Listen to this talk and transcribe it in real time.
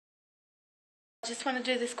I just want to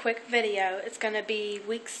do this quick video. It's going to be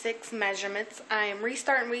week 6 measurements. I am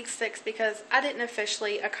restarting week 6 because I didn't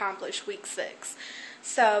officially accomplish week 6.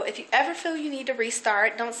 So if you ever feel you need to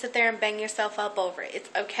restart, don't sit there and bang yourself up over it. It's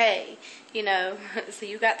okay, you know, so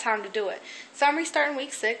you got time to do it. So I'm restarting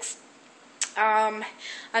week 6.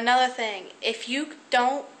 Another thing, if you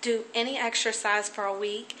don't do any exercise for a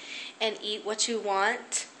week and eat what you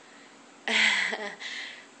want,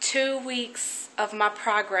 2 weeks of my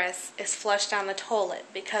progress is flushed down the toilet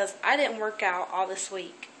because I didn't work out all this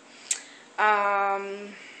week.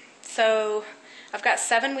 So I've got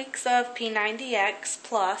 7 weeks of P90X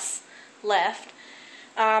plus left.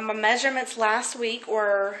 My measurements last week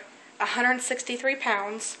were 163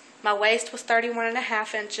 pounds. My waist was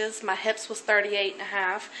 31.5 inches. My hips was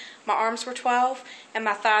 38.5. My arms were 12, and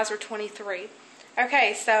my thighs were 23.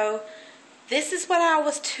 Okay, so this is what I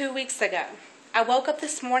was 2 weeks ago. I woke up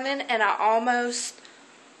this morning and I almost,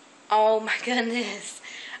 oh my goodness,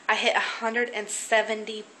 I hit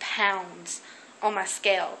 170 pounds on my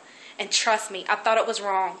scale. And trust me, I thought it was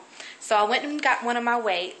wrong. So I went and got one of my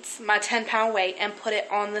weights, my 10-pound weight, and put it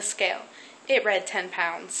on the scale. It read 10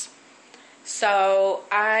 pounds. So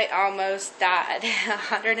I almost died,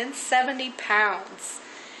 170 pounds.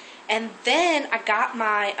 And then I got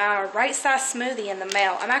my right size smoothie in the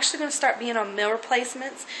mail. I'm actually going to start being on meal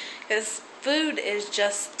replacements because food is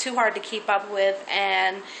just too hard to keep up with,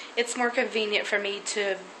 and it's more convenient for me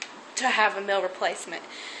to have a meal replacement.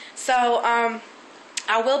 So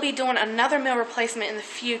I will be doing another meal replacement in the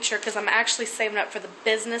future because I'm actually saving up for the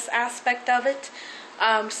business aspect of it.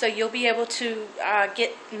 So you'll be able to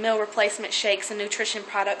get meal replacement shakes and nutrition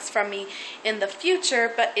products from me in the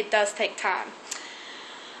future, but it does take time.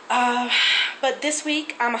 But this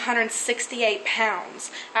week I'm 168 pounds.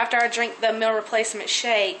 After I drink the meal replacement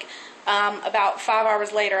shake, about 5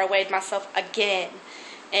 hours later I weighed myself again,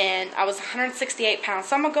 and I was 168 pounds.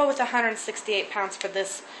 So I'm going to go with 168 pounds for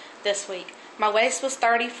this week. My waist was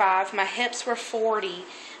 35, my hips were 40,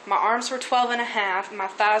 my arms were 12.5, my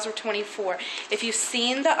thighs were 24. If you've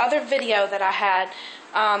seen the other video that I had,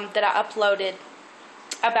 that I uploaded,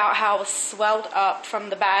 about how I was swelled up from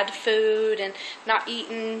the bad food and not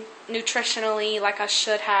eating nutritionally like I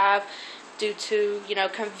should have due to, you know,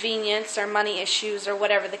 convenience or money issues or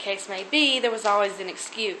whatever the case may be, there was always an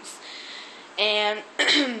excuse. And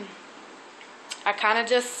I kind of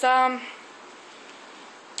just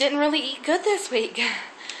didn't really eat good this week.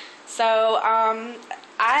 So I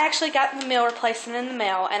actually got the meal replacement in the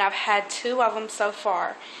mail, and I've had 2 of them so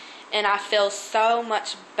far, and I feel so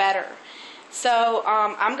much better. So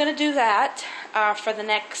I'm going to do that for the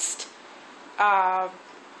next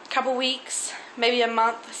couple weeks, maybe a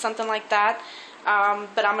month, something like that.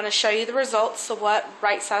 But I'm going to show you the results of what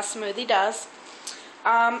Right Size Smoothie does.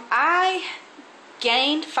 I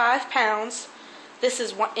gained 5 pounds. This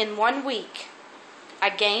is in 1 week. I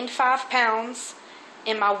gained 5 pounds.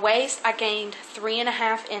 In my waist, I gained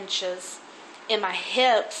 3.5 inches. In my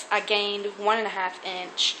hips, I gained 1.5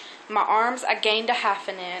 inch. My arms, I gained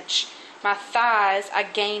 1/2 inch. My thighs, I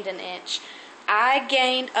gained 1 inch. I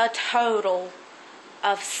gained a total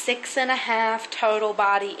of 6.5 total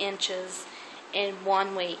body inches in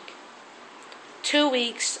 1 week. 2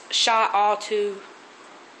 weeks shot all to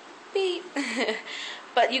beep.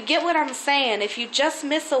 But you get what I'm saying. If you just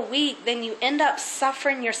miss a week, then you end up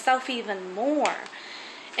suffering yourself even more.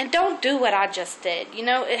 And don't do what I just did. You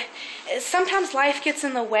know, sometimes life gets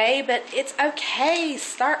in the way, but it's okay.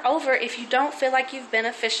 Start over if you don't feel like you've been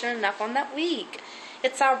efficient enough on that week.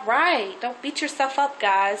 It's alright. Don't beat yourself up,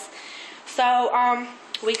 guys. So,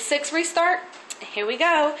 week 6 restart. Here we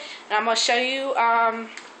go. And I'm going to show you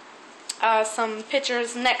some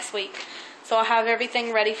pictures next week. So I'll have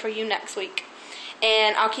everything ready for you next week.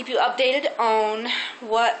 And I'll keep you updated on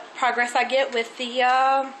what progress I get with the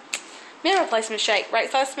meal replacement shake,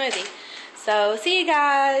 Right Size Smoothie. So, see you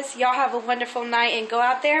guys. Y'all have a wonderful night, and go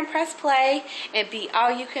out there and press play and be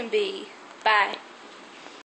all you can be. Bye.